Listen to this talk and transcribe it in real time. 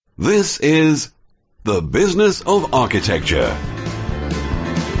This is The Business of Architecture.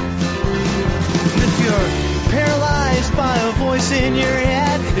 If you're paralyzed by a voice in your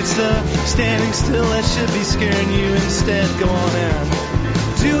head, it's the standing still that should be scaring you instead. Go on and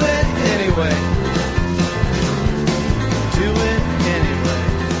do it anyway.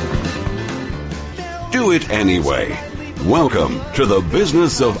 Do it anyway. Welcome to the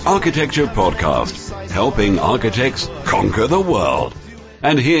Business of Architecture podcast, helping architects conquer the world.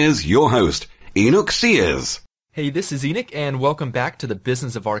 And here's your host, Enoch Sears. Hey, this is Enoch, and welcome back to the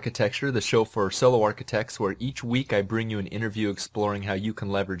Business of Architecture, the show for solo architects, where each week I bring you an interview exploring how you can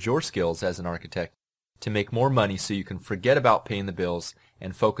leverage your skills as an architect to make more money so you can forget about paying the bills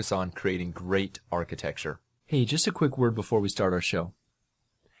and focus on creating great architecture. Hey, just a quick word before we start our show.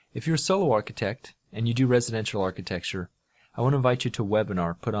 If you're a solo architect and you do residential architecture, I want to invite you to a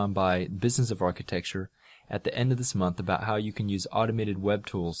webinar put on by Business of Architecture at the end of this month about how you can use automated web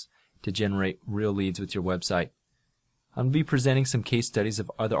tools to generate real leads with your website. I'm going to be presenting some case studies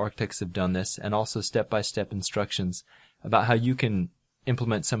of other architects who have done this and also step-by-step instructions about how you can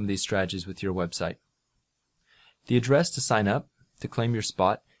implement some of these strategies with your website. The address to sign up to claim your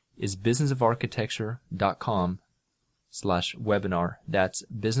spot is businessafarchitecture.com/webinar. That's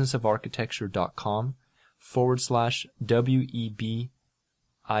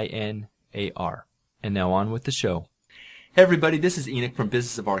businessafarchitecture.com/WEBINAR. And now on with the show. Hey everybody, this is Enoch from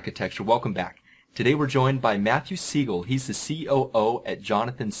Business of Architecture. Welcome back. Today we're joined by Matthew Segal. He's the COO at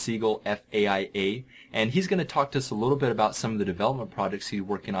Jonathan Segal FAIA, and he's going to talk to us a little bit about some of the development projects he's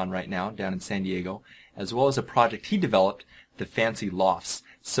working on right now down in San Diego, as well as a project he developed, the Fancy Lofts.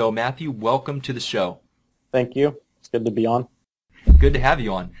 So Matthew, welcome to the show. Thank you. It's good to be on. Good to have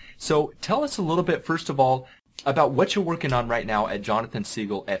you on. So tell us a little bit, first of all, about what you're working on right now at Jonathan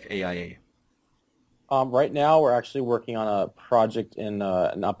Segal FAIA. Right now, we're actually working on a project in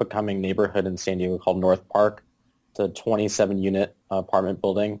an up-and-coming neighborhood in San Diego called North Park. It's a 27-unit apartment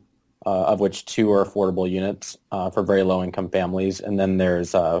building, of which 2 are affordable units for very low-income families. And then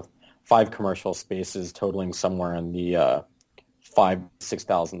there's 5 commercial spaces totaling somewhere in the 5,000 to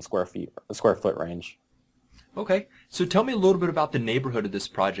 6,000 square foot range. Okay. So tell me a little bit about the neighborhood of this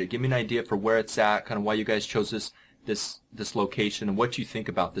project. Give me an idea for where it's at, kind of why you guys chose this location, and what you think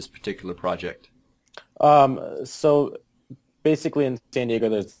about this particular project. So basically in San Diego,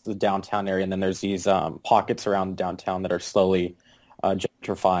 there's the downtown area, and then there's these pockets around downtown that are slowly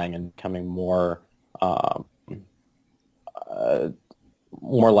gentrifying and becoming more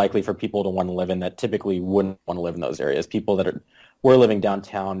likely for people to want to live in that typically wouldn't want to live in those areas. People that were living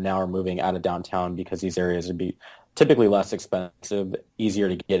downtown now are moving out of downtown because these areas would be typically less expensive, easier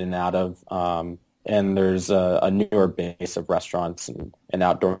to get in and out of, and there's a newer base of restaurants and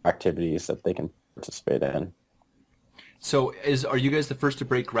outdoor activities that they can participate in. So are you guys the first to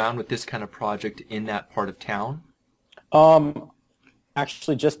break ground with this kind of project in that part of town?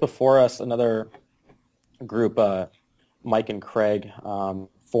 Actually, just before us, another group, Mike and Craig,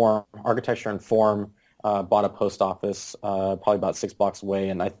 Form Architecture and Form, bought a post office probably about 6 blocks away,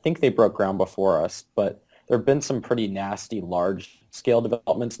 and I think they broke ground before us. But there have been some pretty nasty large-scale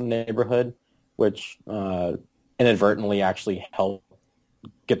developments in the neighborhood, which inadvertently actually helped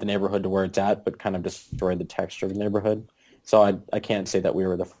get the neighborhood to where it's at, but kind of destroyed the texture of the neighborhood. So I can't say that we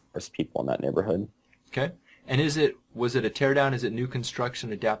were the first people in that neighborhood. Okay. And was it a tear down? Is it new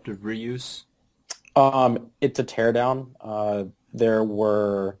construction, adaptive reuse? It's a tear down. There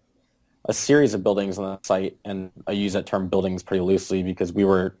were a series of buildings on the site, and I use that term buildings pretty loosely because we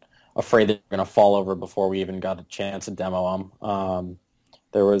were afraid they were going to fall over before we even got a chance to demo them.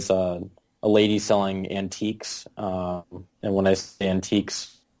 There was a lady selling antiques, and when I say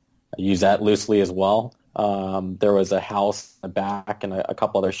antiques, I use that loosely as well. There was a house in the back and a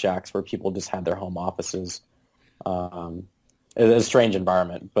couple other shacks where people just had their home offices. It was a strange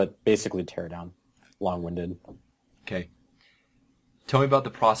environment, but basically tear down, long-winded. Okay. Tell me about the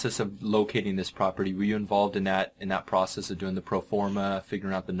process of locating this property. Were you involved in that process of doing the pro forma,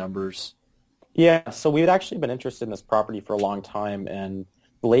 figuring out the numbers? Yeah, so we had actually been interested in this property for a long time, and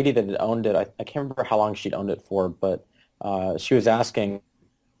the lady that had owned it, I can't remember how long she'd owned it for, but she was asking,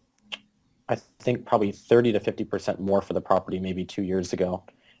 I think, probably 30 to 50% more for the property maybe 2 years ago.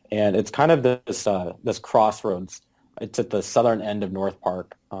 And it's kind of this crossroads. It's at the southern end of North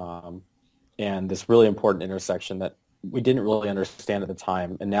Park, and this really important intersection that we didn't really understand at the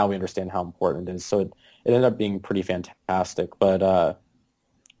time, and now we understand how important it is. So it ended up being pretty fantastic. But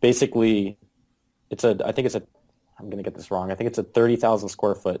basically, I'm going to get this wrong. I think it's a 30,000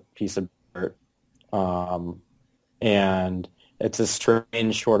 square foot piece of dirt, and it's a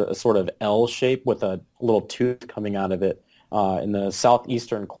strange sort of L shape with a little tooth coming out of it in the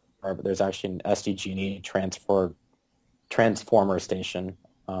southeastern but there's actually an SDG&E transformer station.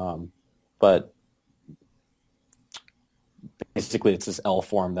 But basically, it's this L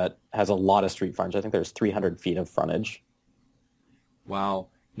form that has a lot of street frontage. I think there's 300 feet of frontage. Wow.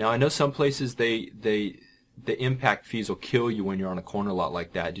 Now, I know some places the impact fees will kill you when you're on a corner lot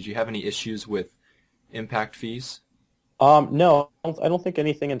like that. Did you have any issues with impact fees? No, I don't think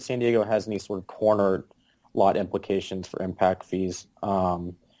anything in San Diego has any sort of corner lot implications for impact fees.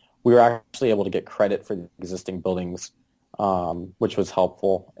 We were actually able to get credit for the existing buildings, which was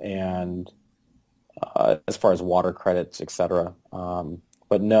helpful, and as far as water credits, et cetera.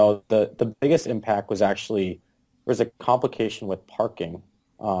 But no, the biggest impact was actually there was a complication with parking.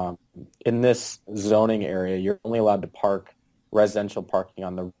 In this zoning area, you're only allowed to park residential parking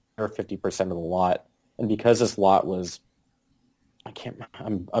on the rear 50% of the lot, and because this lot was,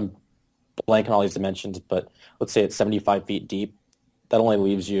 I'm blanking on all these dimensions, but let's say it's 75 feet deep. That only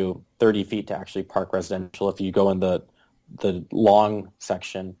leaves you 30 feet to actually park residential if you go in the long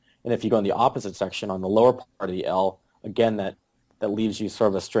section. And if you go in the opposite section on the lower part of the L, again, that leaves you sort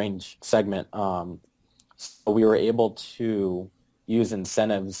of a strange segment. So we were able to use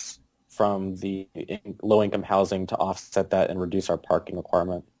incentives from the low-income housing to offset that and reduce our parking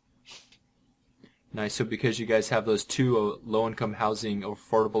requirement. Nice. So because you guys have those two low-income housing or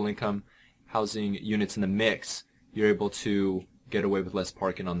affordable income housing units in the mix, you're able to get away with less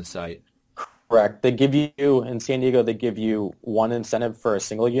parking on the site. Correct. They give you, in San Diego, they give you one incentive for a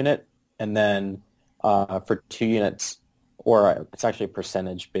single unit, and then for 2 units, or it's actually a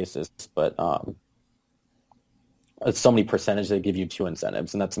percentage basis, but it's so many percentage they give you 2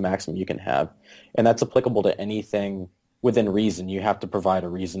 incentives, and that's the maximum you can have. And that's applicable to anything within reason. You have to provide a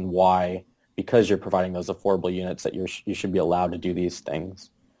reason why, because you're providing those affordable units, that you should be allowed to do these things.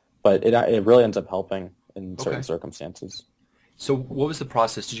 But it really ends up helping in certain circumstances. So what was the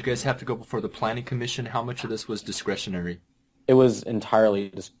process? Did you guys have to go before the Planning Commission? How much of this was discretionary? It was entirely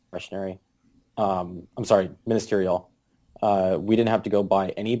discretionary. Ministerial. We didn't have to go by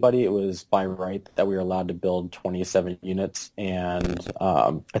anybody. It was by right that we were allowed to build 27 units. And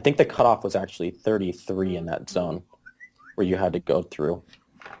I think the cutoff was actually 33 in that zone where you had to go through.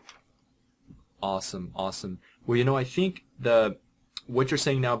 Awesome. Well, I think what you're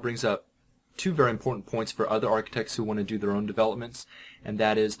saying now brings up 2 very important points for other architects who want to do their own developments, and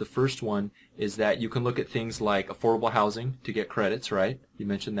that is, the first one is that you can look at things like affordable housing to get credits, right? You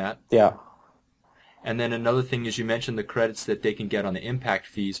mentioned that. Yeah. And then another thing is you mentioned the credits that they can get on the impact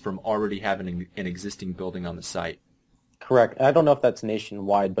fees from already having an existing building on the site. Correct. I don't know if that's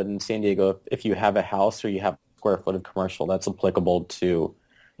nationwide, but in San Diego, if you have a house or you have square foot of commercial, that's applicable to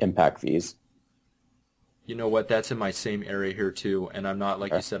impact fees. You know what? That's in my same area here too, and I'm not,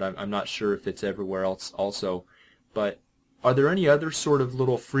 like you said, I'm not sure if it's everywhere else also. But are there any other sort of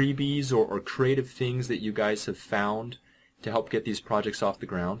little freebies or creative things that you guys have found to help get these projects off the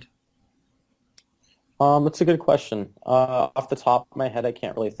ground? That's a good question. Off the top of my head, I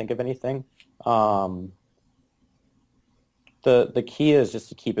can't really think of anything. The key is just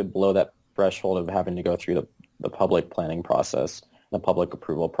to keep it below that threshold of having to go through the public planning process, the public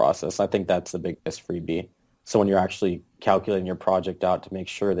approval process. I think that's the biggest freebie. So when you're actually calculating your project out to make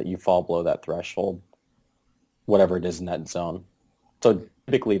sure that you fall below that threshold, whatever it is in that zone. So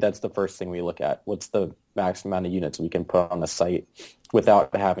typically that's the first thing we look at. What's the maximum amount of units we can put on the site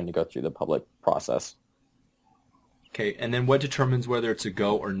without having to go through the public process? Okay, and then what determines whether it's a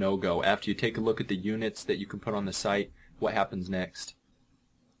go or no-go? After you take a look at the units that you can put on the site, what happens next?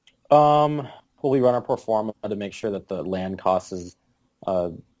 Well, we run our pro forma to make sure that the land cost is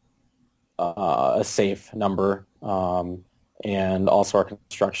a safe number, and also our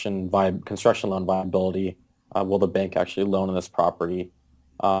construction loan viability. Will the bank actually loan on this property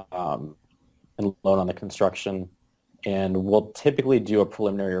and loan on the construction? And we'll typically do a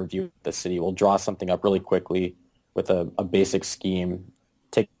preliminary review with the city. We'll draw something up really quickly with a basic scheme,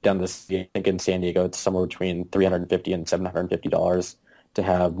 take down the city. I think in San Diego it's somewhere between $350 and $750 to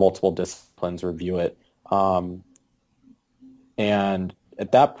have multiple disciplines review it. And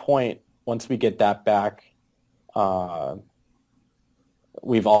at that point, once we get that back,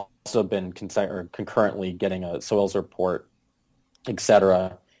 we've also been concurrently getting a soils report, et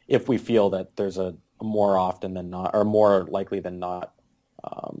cetera, if we feel that there's a more often than not, or more likely than not,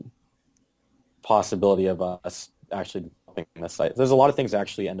 possibility of us actually developing the site. There's a lot of things that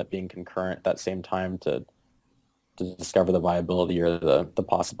actually end up being concurrent at that same time to discover the viability or the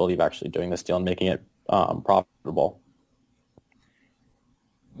possibility of actually doing this deal and making it profitable.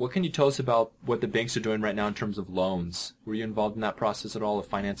 What can you tell us about what the banks are doing right now in terms of loans? Were you involved in that process at all of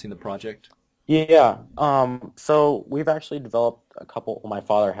financing the project? Yeah. So we've actually developed my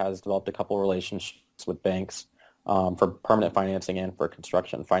father has developed a couple relationships with banks for permanent financing and for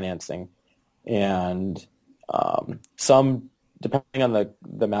construction financing. And some, depending on the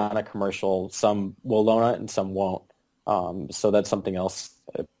amount of commercial, some will loan it and some won't. So that's something else.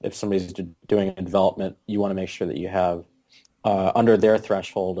 If somebody's doing a development, you want to make sure that you have under their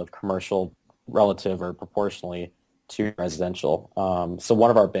threshold of commercial relative or proportionally to residential. So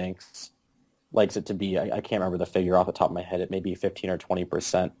one of our banks likes it to be, I can't remember the figure off the top of my head, it may be 15 or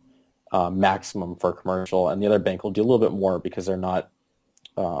 20% maximum for commercial, and the other bank will do a little bit more because they're not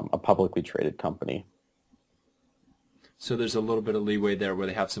a publicly traded company. So there's a little bit of leeway there where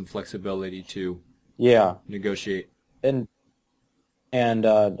they have some flexibility to negotiate. And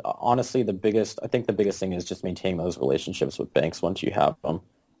honestly, I think the biggest thing is just maintaining those relationships with banks once you have them.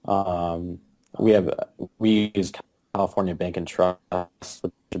 We use California Bank and Trust,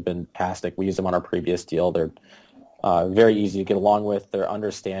 which have been fantastic. We used them on our previous deal. They're very easy to get along with. They're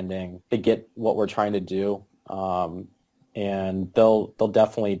understanding. They get what we're trying to do, and they'll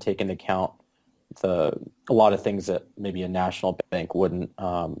definitely take into account a lot of things that maybe a national bank wouldn't.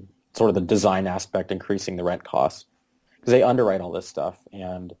 Sort of the design aspect, increasing the rent costs, because they underwrite all this stuff,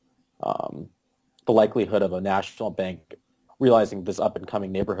 and the likelihood of a national bank realizing this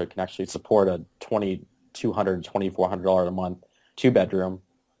up-and-coming neighborhood can actually support a $2,200, $2,400 a month two-bedroom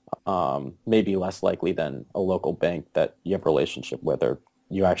may be less likely than a local bank that you have a relationship with or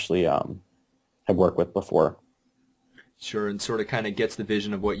you actually have worked with before. Sure, and sort of kind of gets the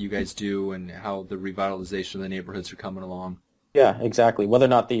vision of what you guys do and how the revitalization of the neighborhoods are coming along. Yeah, exactly. Whether or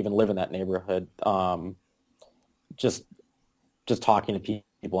not they even live in that neighborhood, just talking to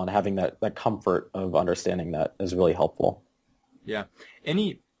people and having that comfort of understanding that is really helpful. Yeah.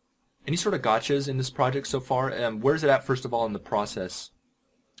 Any sort of gotchas in this project so far? Where's it at, first of all, in the process?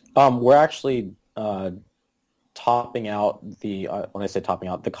 We're actually topping out when I say topping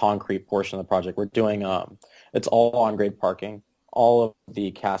out, the concrete portion of the project. We're doing, it's all on-grade parking. All of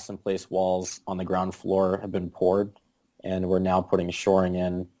the cast-in-place walls on the ground floor have been poured, and we're now putting shoring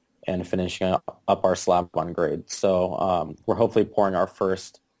in and finishing up our slab on grade. So we're hopefully pouring our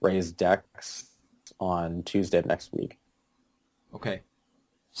first raised decks on Tuesday of next week. Okay.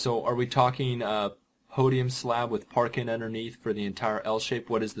 So are we talking podium slab with parking underneath for the entire L shape?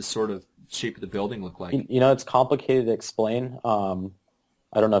 What does the sort of shape of the building look like? It's complicated to explain.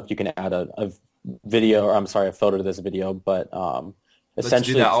 I don't know if you can add a video, or I'm sorry, a photo to this video, but essentially... Let's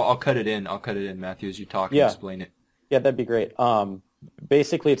do that. I'll cut it in. I'll cut it in, Matthew, as you talk and explain it. Yeah, that'd be great.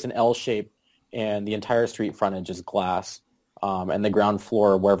 Basically, it's an L shape, and the entire street frontage is glass, and the ground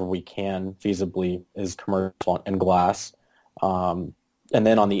floor, wherever we can feasibly, is commercial and glass. And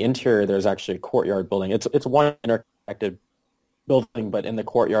then on the interior, there's actually a courtyard building. It's one interconnected building, but in the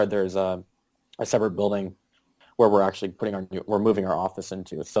courtyard, there's a separate building where we're actually we're moving our office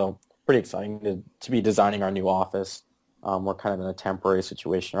into. So pretty exciting to be designing our new office. We're kind of in a temporary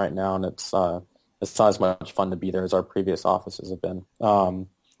situation right now, and it's not as much fun to be there as our previous offices have been.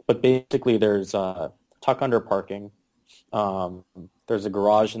 But basically, there's tuck under parking. There's a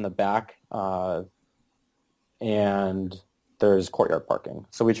garage in the back, and there's courtyard parking.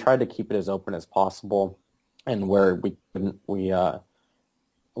 So we tried to keep it as open as possible, and where we couldn't, we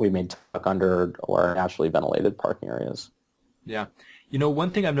made tuck under or naturally ventilated parking areas. Yeah.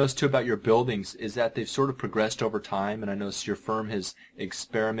 One thing I've noticed too about your buildings is that they've sort of progressed over time, and I noticed your firm has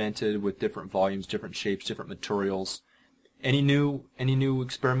experimented with different volumes, different shapes, different materials. Any new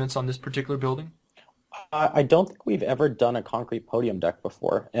experiments on this particular building? I don't think we've ever done a concrete podium deck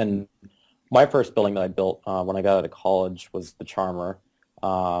before, and my first building that I built when I got out of college was the Charmer,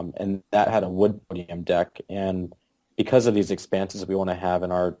 and that had a wood podium deck. And because of these expanses we want to have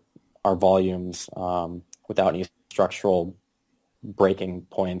in our volumes without any structural breaking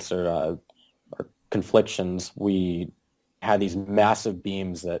points or conflictions, we had these massive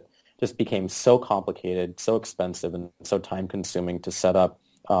beams that just became so complicated, so expensive, and so time-consuming to set up,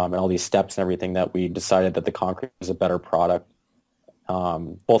 and all these steps and everything, that we decided that the concrete was a better product.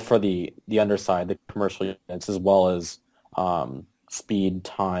 Both for the underside, the commercial units, as well as speed,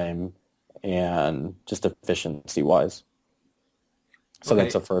 time, and just efficiency-wise. So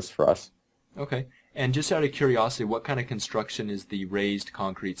That's a first for us. Okay. And just out of curiosity, what kind of construction is the raised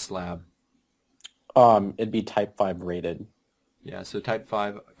concrete slab? It'd be Type 5 rated. Yeah, so Type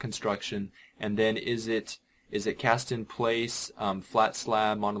 5 construction. And then is it cast in place, flat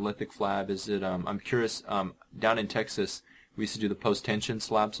slab, monolithic slab? Is it? I'm curious. Down in Texas, we used to do the post-tension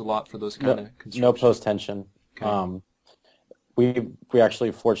slabs a lot for those kind of construction. No post-tension. Okay. We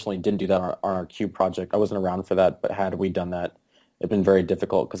actually, fortunately, didn't do that on our Cube project. I wasn't around for that, but had we done that, it's been very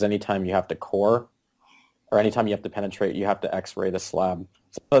difficult because anytime you have to core or anytime you have to penetrate, you have to X-ray the slab.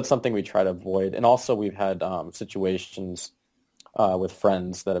 So that's something we try to avoid. And also we've had situations with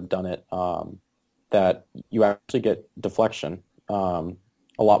friends that have done it that you actually get deflection a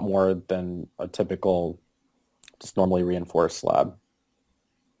lot more than a typical just normally reinforced slab.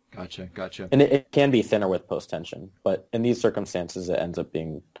 Gotcha. And it can be thinner with post-tension, but in these circumstances, it ends up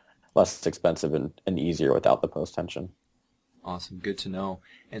being less expensive and easier without the post-tension. Awesome. Good to know.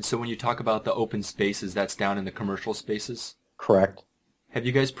 And so when you talk about the open spaces, that's down in the commercial spaces? Correct. Have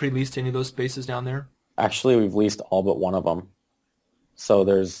you guys pre-leased any of those spaces down there? Actually, we've leased all but one of them. So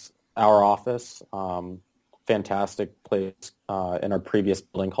there's our office, fantastic place in our previous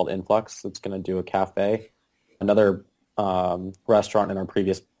building called Influx. It's going to do a cafe. Another restaurant in our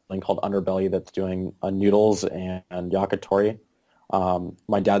previous building called Underbelly that's doing noodles and yakitori.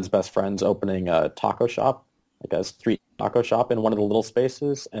 My dad's best friend's opening a taco shop, like a street taco shop in one of the little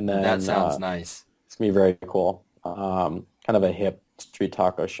spaces. And then that sounds nice. It's going to be very cool. Kind of a hip street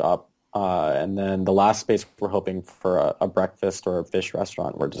taco shop. And then the last space, we're hoping for a breakfast or a fish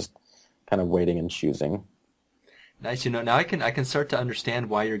restaurant. We're just kind of waiting and choosing. Nice. Now I can start to understand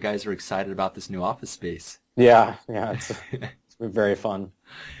why your guys are excited about this new office space. Yeah, it's been very fun.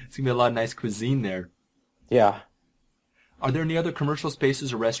 It's going to be a lot of nice cuisine there. Yeah. Are there any other commercial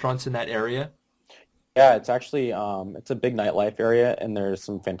spaces or restaurants in that area? Yeah, it's actually it's a big nightlife area, and there's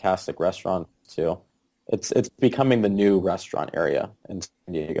some fantastic restaurants too. It's becoming the new restaurant area in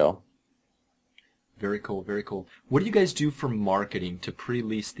San Diego. Very cool, very cool. What do you guys do for marketing to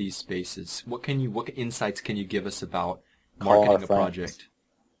pre-lease these spaces? What insights can you give us about marketing a project?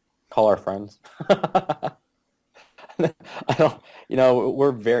 Call our friends.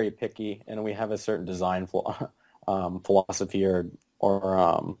 We're very picky, and we have a certain design philosophy or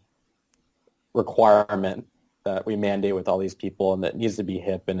requirement that we mandate with all these people, and that needs to be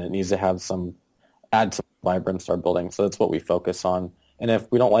hip, and it needs to have add some vibrance to our building. So that's what we focus on. And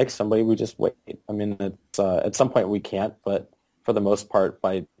if we don't like somebody, we just wait. I mean, it's, at some point we can't, but for the most part,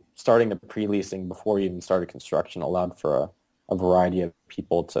 by starting the pre-leasing before we even started construction, allowed for a variety of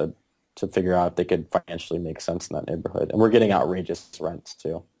people to figure out if they could financially make sense in that neighborhood. And we're getting outrageous rents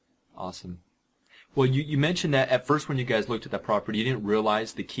too. Awesome. Well, you mentioned that at first when you guys looked at that property, you didn't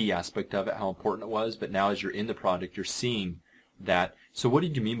realize the key aspect of it, how important it was, but now as you're in the product, you're seeing that. So what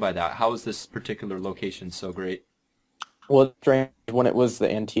did you mean by that? How is this particular location so great? Well, it's strange. When it was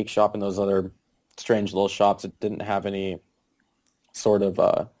the antique shop and those other strange little shops, it didn't have any sort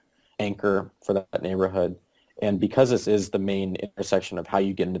of anchor for that neighborhood. And because this is the main intersection of how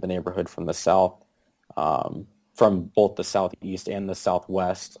you get into the neighborhood from the south, from both the southeast and the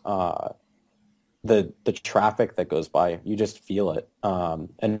southwest, the traffic that goes by, you just feel it.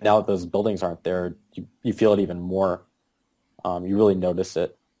 And now that those buildings aren't there, you feel it even more. You really notice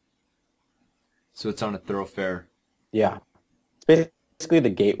it. So it's on a thoroughfare. Yeah. It's basically the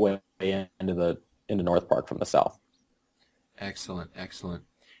gateway into North Park from the south. Excellent.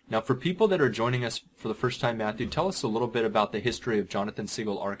 Now, for people that are joining us for the first time, Matthew, tell us a little bit about the history of Jonathan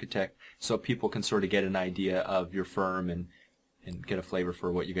Segal Architect so people can sort of get an idea of your firm and get a flavor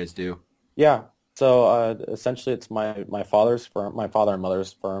for what you guys do. Yeah. So essentially it's my father's firm, my father and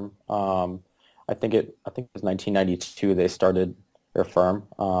mother's firm. I think it was 1992 they started their firm.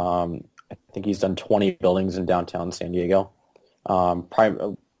 I think he's done 20 buildings in downtown San Diego,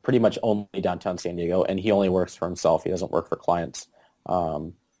 pretty much only downtown San Diego, and he only works for himself. He doesn't work for clients.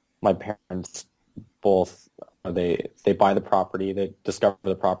 My parents both, they buy the property, they discover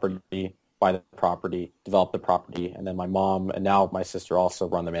the property, buy the property, develop the property, and then my mom and now my sister also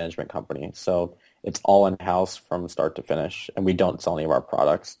run the management company. So it's all in-house from start to finish, and we don't sell any of our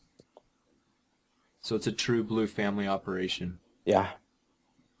products. So it's a true blue family operation. Yeah.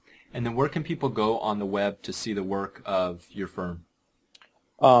 And then where can people go on the web to see the work of your firm?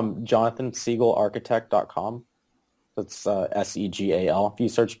 JonathanSegalarchitect.com. That's Segal. If you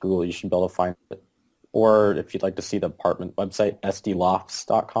search Google, you should be able to find it. Or if you'd like to see the apartment website,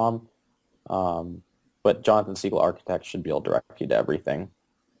 sdlofts.com. But Jonathan Segal Architect should be able to direct you to everything.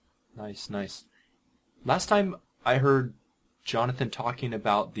 Nice. Last time I heard Jonathan talking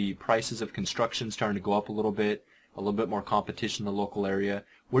about the prices of construction starting to go up a little bit more competition in the local area.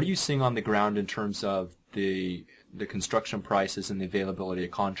 What are you seeing on the ground in terms of the construction prices and the availability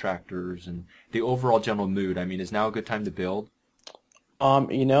of contractors and the overall general mood? I mean, is now a good time to build? For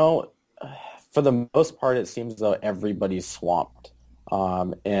the most part, it seems as though everybody's swamped.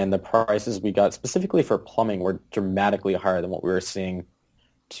 And the prices we got specifically for plumbing were dramatically higher than what we were seeing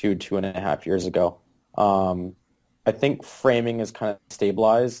 2.5 years ago. I think framing is kind of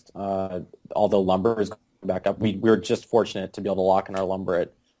stabilized, although lumber is back up. We were just fortunate to be able to lock in our lumber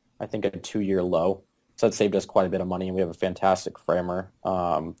at, I think, a 2-year low. So it saved us quite a bit of money, and we have a fantastic framer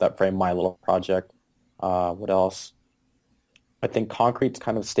that framed my little project. What else? I think concrete's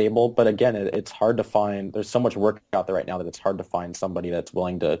kind of stable, but again, it's hard to find. There's so much work out there right now that it's hard to find somebody that's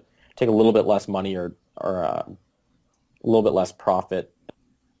willing to take a little bit less money or a little bit less profit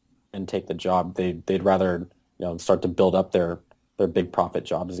and take the job. They'd rather start to build up their big profit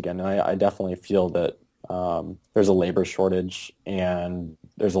jobs again. And I definitely feel that there's a labor shortage and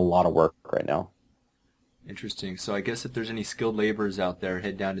there's a lot of work right now. Interesting. So I guess if there's any skilled laborers out there,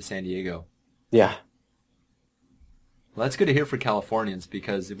 head down to San Diego. Yeah. Well, that's good to hear for Californians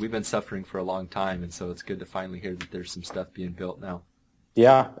because we've been suffering for a long time, and so it's good to finally hear that there's some stuff being built now.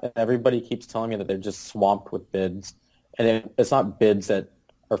 Yeah, everybody keeps telling me that they're just swamped with bids. And it's not bids that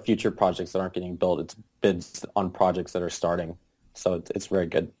are future projects that aren't getting built. It's bids on projects that are starting. So it's very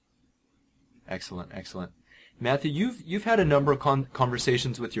good. Excellent, excellent. Matthew, you've had a number of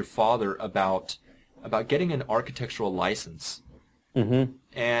conversations with your father about getting an architectural license. Mm-hmm.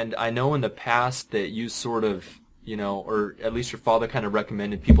 And I know in the past that you sort of, or at least your father kind of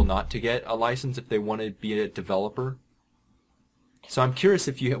recommended people not to get a license if they want to be a developer. So I'm curious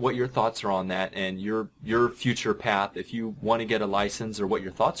what your thoughts are on that and your future path, if you want to get a license, or what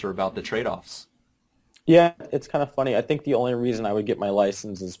your thoughts are about the trade-offs. Yeah, it's kind of funny. I think the only reason I would get my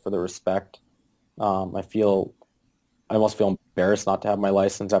license is for the respect. I almost feel embarrassed not to have my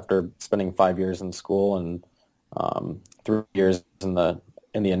license after spending 5 years in school and 3 years in the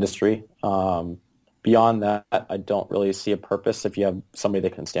industry. Beyond that, I don't really see a purpose if you have somebody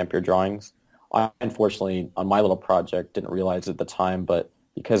that can stamp your drawings. I, unfortunately, on my little project, didn't realize at the time, but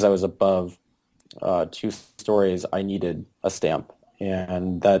because I was above 2 stories, I needed a stamp.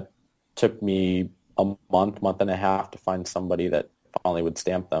 And that took me a month and a half to find somebody that finally would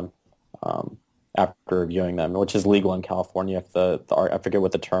stamp them after reviewing them, which is legal in California. If I forget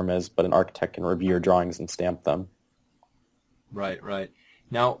what the term is, but an architect can review your drawings and stamp them. Right, right.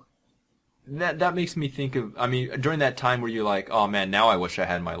 Now, that makes me think of, during that time where you're like, oh man, now I wish I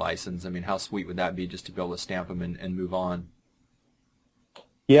had my license. How sweet would that be just to be able to stamp them and move on?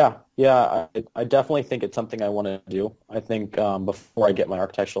 Yeah, I definitely think it's something I want to do. I think before I get my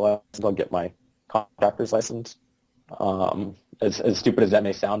architectural license, I'll get my contractor's license. As stupid as that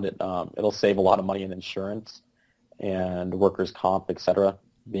may sound, it'll save a lot of money in insurance and workers' comp, etc.,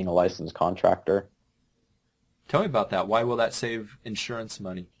 being a licensed contractor. Tell me about that. Why will that save insurance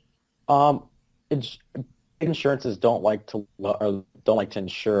money? Insurances don't like to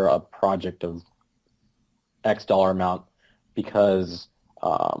insure a project of X dollar amount because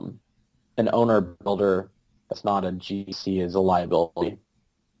an owner builder that's not a GC is a liability.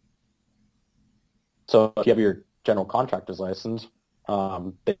 So if you have your general contractor's license,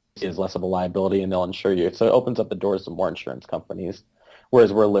 it is less of a liability and they'll insure you. So it opens up the doors to more insurance companies,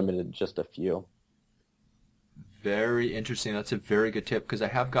 whereas we're limited to just a few. Very interesting. That's a very good tip because I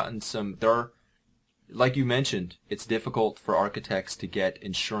have gotten like you mentioned, it's difficult for architects to get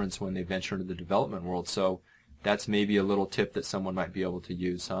insurance when they venture into the development world. So that's maybe a little tip that someone might be able to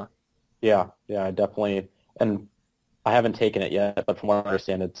use, huh? Yeah, I definitely. And I haven't taken it yet, but from what I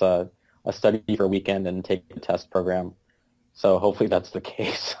understand, it's a study for a weekend and take a test program. So hopefully that's the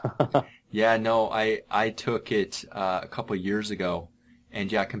case. Yeah, no, I took it a couple of years ago,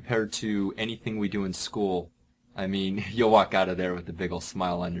 and yeah, compared to anything we do in school, you'll walk out of there with a big old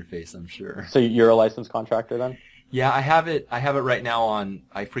smile on your face, I'm sure. So you're a licensed contractor then? Yeah, I have it right now on,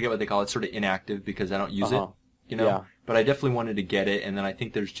 I forget what they call it, sort of inactive because I don't use it, Yeah. But I definitely wanted to get it, and then I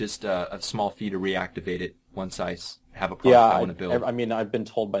think there's just a small fee to reactivate it once I have a project I want to build. I've been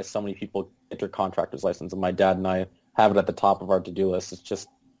told by so many people, get your contractor's license, and my dad and I have it at the top of our to-do list. It's just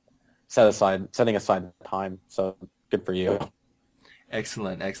setting aside time, so good for you.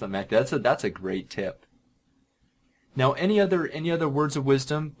 Excellent, Matt. That's a great tip. Now, any other words of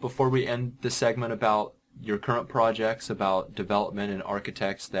wisdom before we end this segment about your current projects, about development and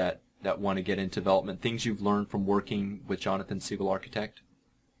architects that want to get into development, things you've learned from working with Jonathan Segal Architect?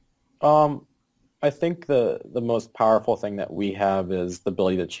 I think the most powerful thing that we have is the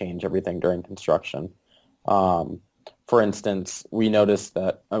ability to change everything during construction. For instance, we noticed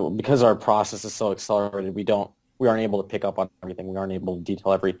that because our process is so accelerated, we aren't able to pick up on everything. We aren't able to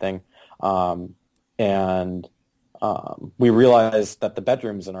detail everything. And we realized that the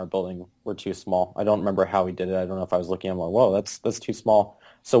bedrooms in our building were too small. I don't remember how we did it. I don't know if I was looking at them like, whoa, that's too small.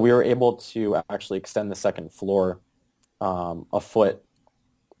 So we were able to actually extend the second floor a foot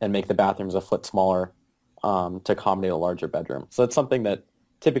and make the bathrooms a foot smaller to accommodate a larger bedroom. So it's something that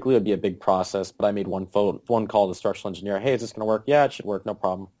typically would be a big process, but I made one call to the structural engineer. Hey, is this going to work? Yeah, it should work. No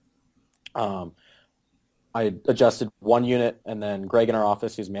problem. I adjusted one unit, and then Greg in our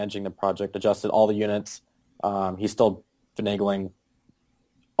office, who's managing the project, adjusted all the units. He's still finagling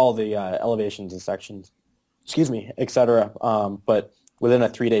all the elevations and sections, etc. But within a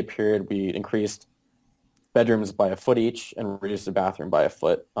 3-day period, we increased bedrooms by a foot each and reduced the bathroom by a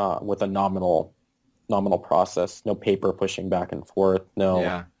foot with a nominal process. No paper pushing back and forth.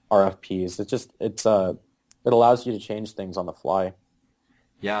 No RFPs. It allows you to change things on the fly.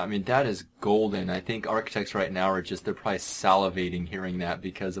 Yeah, I mean, that is golden. I think architects right now they're probably salivating hearing that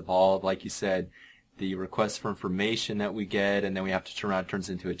because of all, like you said, the requests for information that we get, and then we have to turn around, it turns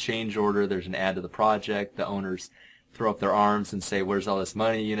into a change order. There's an add to the project. The owners throw up their arms and say, where's all this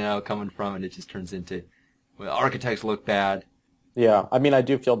money, coming from? And it just turns into, well, architects look bad. Yeah, I mean, I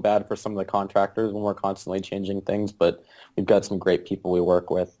do feel bad for some of the contractors when we're constantly changing things, but we've got some great people we work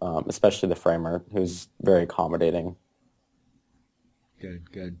with, especially the framer, who's very accommodating.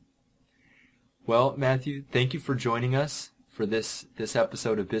 Good. Well, Matthew, thank you for joining us for this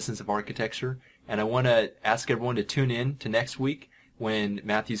episode of Business of Architecture. And I want to ask everyone to tune in to next week when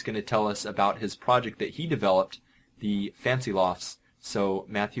Matthew's going to tell us about his project that he developed, the Fancy Lofts. So,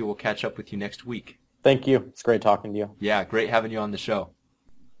 Matthew, we'll catch up with you next week. Thank you. It's great talking to you. Yeah, great having you on the show.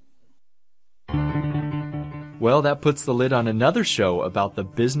 Well, that puts the lid on another show about the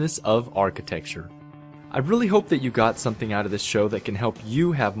business of architecture. I really hope that you got something out of this show that can help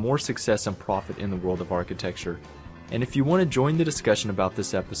you have more success and profit in the world of architecture. And if you want to join the discussion about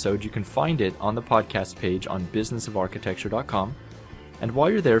this episode, you can find it on the podcast page on businessofarchitecture.com. And while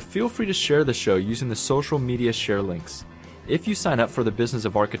you're there, feel free to share the show using the social media share links. If you sign up for the Business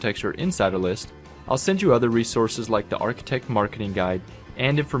of Architecture Insider List, I'll send you other resources like the Architect Marketing Guide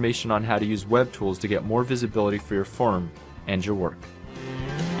and information on how to use web tools to get more visibility for your firm and your work.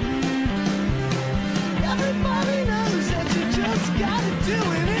 Everybody knows that you just gotta do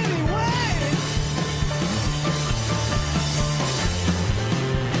it anyway.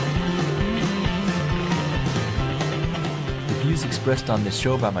 The views expressed on this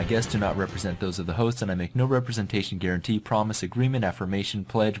show by my guests do not represent those of the host, and I make no representation, guarantee, promise, agreement, affirmation,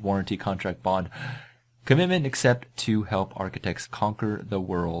 pledge, warranty, contract, bond, commitment, except to help architects conquer the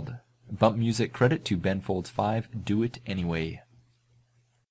world. Bump music credit to Ben Folds 5. Do it anyway.